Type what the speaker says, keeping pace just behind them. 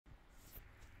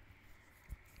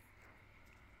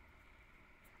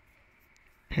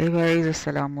Hey guys,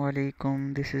 assalamu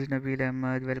alaikum. This is Nabeel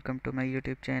Ahmed. Welcome to my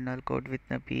YouTube channel Code with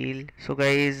Nabeel. So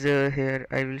guys, here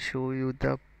I will show you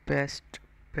the best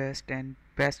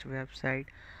website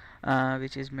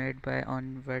which is made by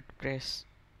on WordPress.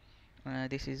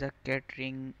 This is a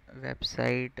catering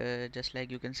website. Just like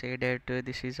you can say that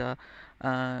this is a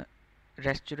uh,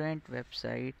 restaurant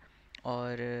website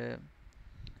or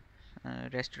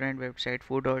restaurant website,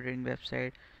 food ordering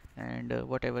website, and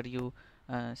whatever you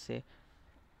say.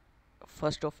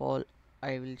 First of all,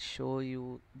 I will show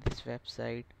you this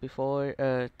website. Before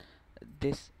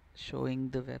this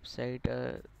showing the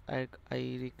website, I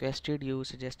requested you,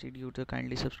 suggested you to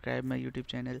kindly subscribe my YouTube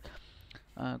channel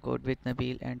Code with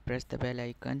Nabeel and press the bell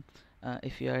icon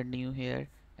if you are new here.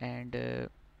 And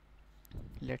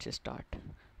let's start.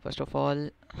 First of all,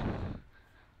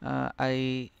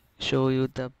 I show you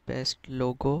the best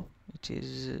logo which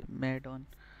is made on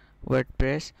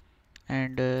WordPress,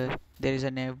 and there is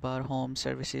a navbar, home,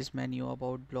 services, menu,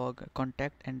 about, blog,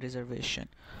 contact and reservation.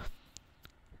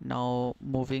 Now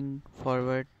moving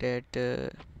forward,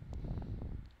 that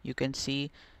you can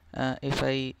see if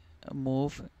I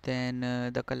move, then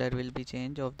the color will be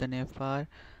changed of the navbar,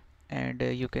 and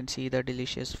you can see the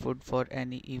delicious food for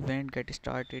any event. Get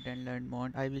started and learn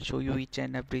more. I will show you each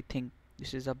and everything.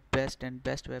 This is a best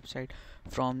website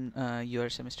from your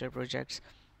semester projects,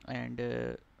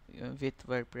 and with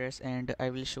WordPress. And I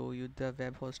will show you the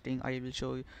web hosting. I will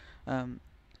show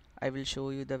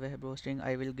you the web hosting.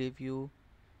 I will give you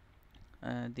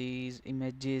these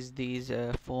images, these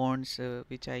fonts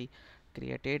which I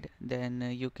created. Then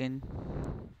you can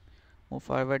move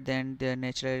forward. Then the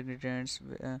natural ingredients.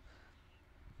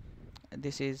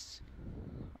 This is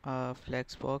a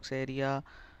flexbox area.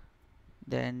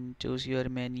 Then choose your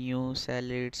menu,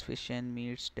 salads, fish and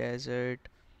meats, dessert,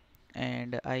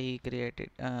 and I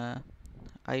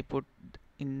put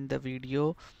in the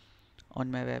video on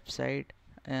my website.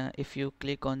 If you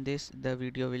click on this, the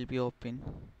video will be open.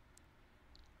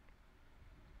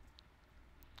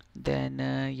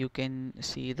 Then you can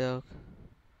see the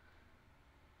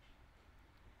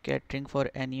catering for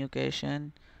any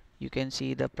occasion. You can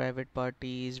see the private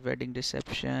parties, wedding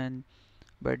reception,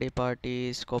 birthday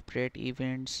parties, corporate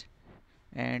events.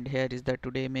 And here is the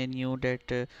today menu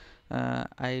that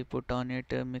I put on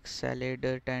it: mixed salad,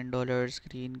 $10,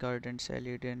 green garden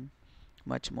salad, and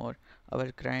much more.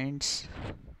 Our clients.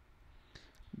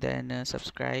 Then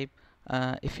subscribe.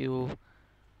 If you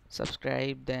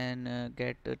subscribe, then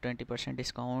get 20%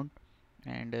 discount.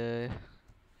 And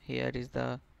here is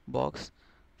the box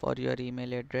for your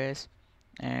email address.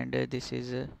 And this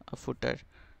is a footer: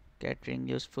 catering,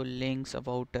 useful links,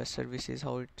 about services,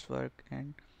 how it's work,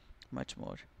 and much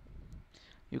more.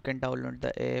 You can download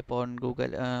the app on Google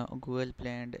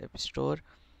Play and App Store.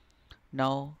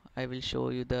 Now I will show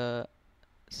you the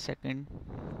second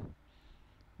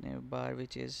bar,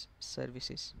 which is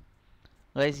services.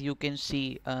 Guys, you can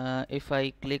see if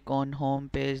I click on home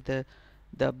page,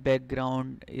 the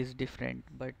background is different,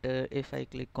 but if I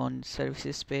click on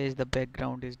services page, the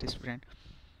background is different.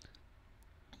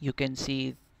 You can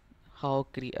see how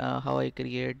I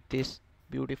create this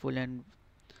beautiful and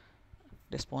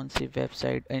responsive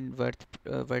website in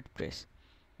WordPress.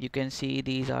 You can see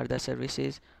these are the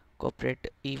services: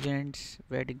 corporate events,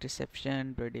 wedding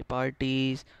reception, birthday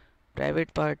parties,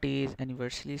 private parties,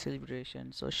 anniversary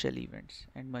celebration, social events,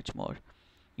 and much more.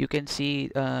 You can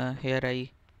see here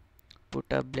I put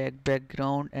a black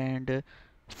background and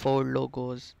four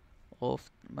logos of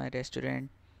my restaurant.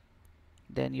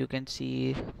 Then you can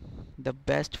see the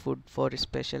best food for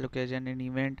special occasion and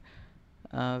event,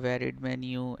 varied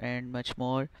menu, and much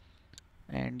more.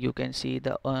 And you can see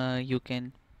the you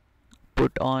can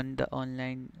put on the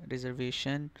online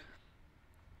reservation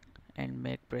and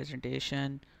make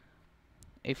presentation.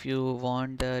 If you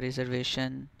want the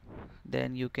reservation,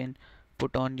 then you can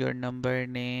put on your number,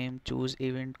 name, choose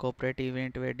event: corporate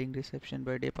event, wedding reception,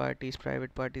 birthday parties,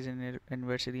 private parties, and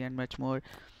anniversary, and much more.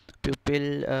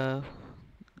 Pupil uh,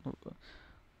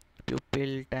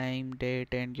 pupil time,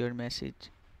 date, and your message.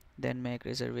 Then make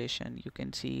reservation. You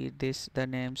can see this, the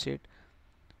name sheet.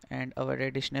 And our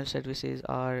additional services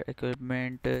are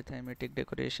equipment, thematic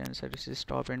decoration services,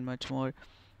 stop, and much more.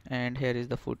 And here is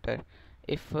the footer.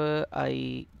 If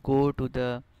I go to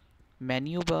the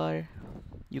menu bar,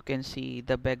 you can see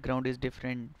the background is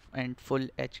different and full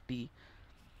HD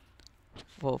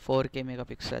for 4K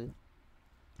megapixel.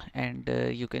 And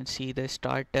you can see the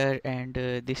starter, and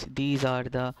these are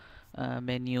the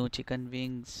menu: chicken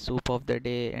wings, soup of the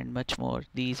day, and much more.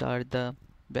 These are the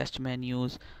best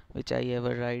menus which I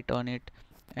ever write on it.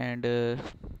 And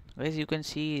as you can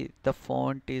see, the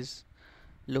font is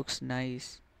looks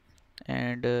nice.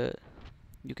 and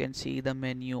you can see the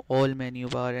menu, all menu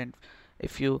bar. And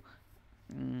if you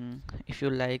if you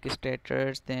like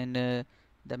starters, then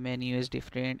the menu is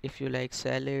different. If you like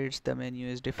salads, the menu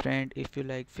is different. If you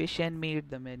like fish and meat,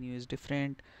 the menu is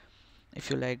different. If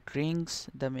you like drinks,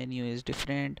 the menu is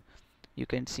different. You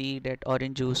can see that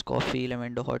orange juice, coffee,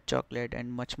 lavender, hot chocolate,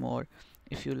 and much more.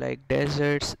 If you like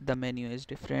desserts, the menu is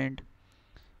different.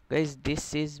 Guys,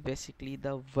 this is basically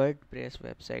the WordPress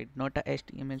website, not a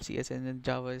HTML, CSS, and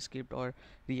JavaScript or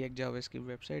React JavaScript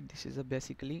website. This is a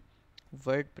basically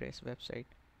WordPress website,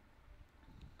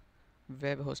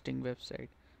 web hosting website,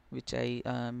 which I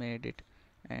made it.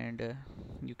 And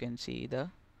you can see the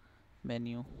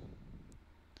menu.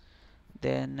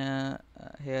 Then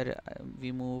here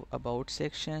we move about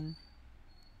section.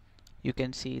 You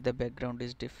can see the background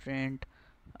is different.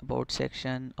 About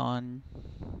section on,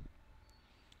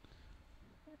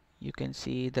 you can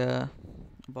see the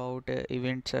about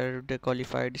event served,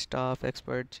 qualified staff,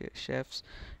 expert chefs,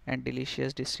 and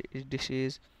delicious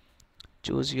dishes.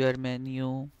 Choose your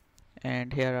menu,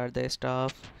 and here are the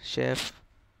staff, chef,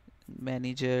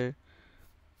 manager,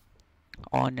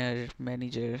 owner,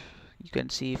 manager. You can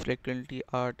see frequently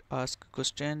asked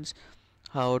questions.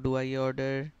 How do I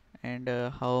order, and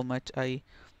how much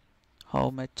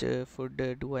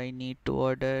food do I need to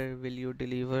order? Will you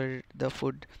deliver the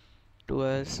food to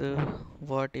us?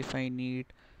 What if I need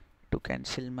to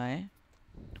cancel my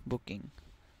booking?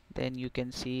 Then you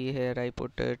can see here I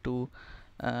put two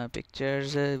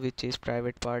pictures, which is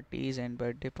private parties and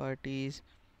birthday parties.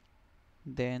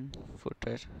 Then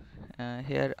footer.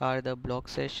 Here are the blog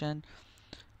session.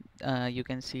 You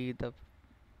can see the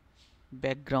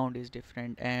background is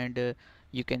different, and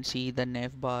you can see the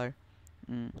nav bar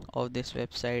of this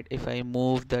website. If I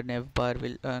move, the nav bar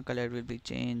will color will be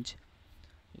changed.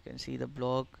 You can see the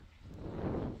blog.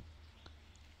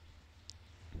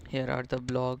 Here are the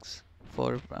blogs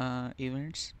for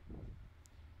events,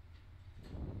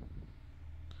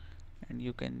 and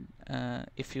you can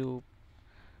if you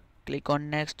click on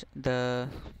next, the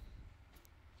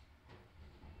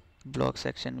blog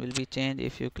section will be changed.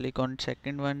 If you click on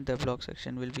second one, the blog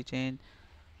section will be changed.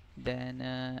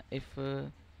 Then if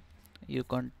you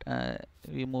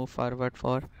we move forward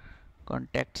for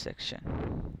contact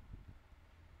section.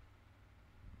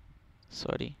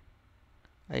 Sorry,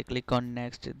 I click on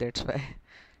next, that's why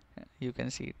you can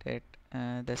see that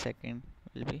the second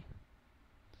will be.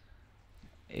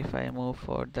 If I move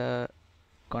for the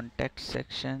contact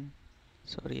section,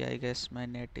 sorry, I guess my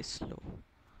net is slow.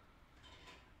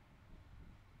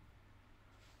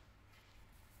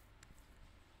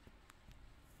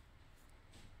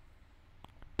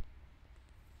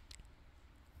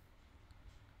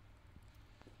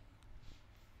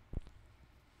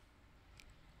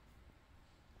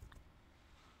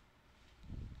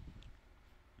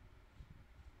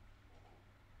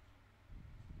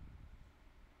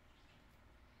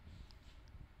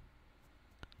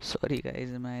 Sorry guys,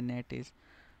 my net is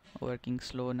working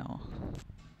slow now.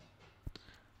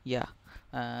 Yeah,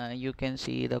 you can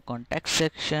see the contact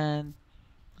section.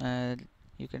 uh,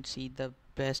 you can see the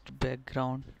best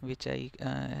background which I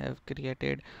have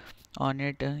created on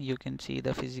it. You can see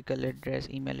the physical address,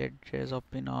 email address,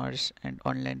 open hours, and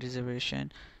online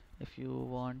reservation. If you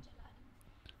want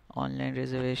online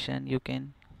reservation, you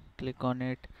can click on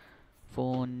it.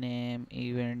 Phone name,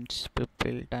 events,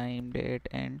 people, time, date,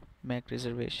 and make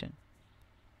reservation.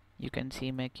 You can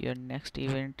see make your next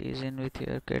event is in with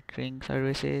your catering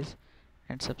services,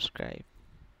 and subscribe.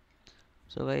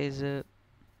 So guys,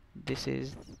 this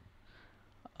is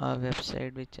a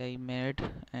website which I made,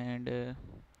 and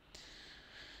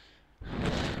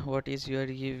what is your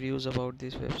reviews about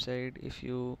this website?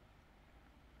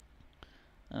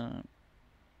 Uh,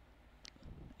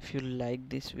 if you like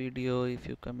this video, if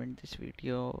you comment this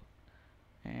video,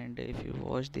 and if you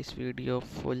watch this video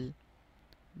full,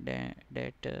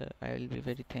 that I will be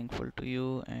very thankful to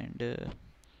you. And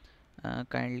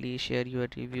kindly share your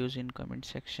reviews in comment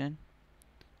section.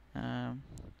 um,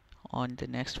 on the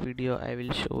next video I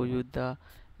will show you the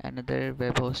another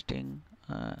web hosting,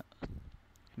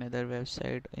 another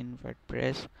website in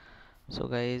WordPress. So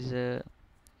guys,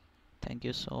 thank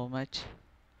you so much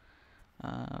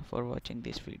for watching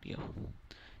this video.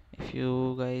 If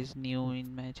you guys new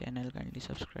in my channel, kindly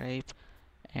subscribe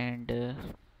and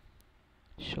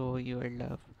show your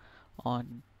love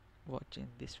on watching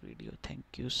this video. Thank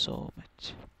you so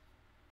much.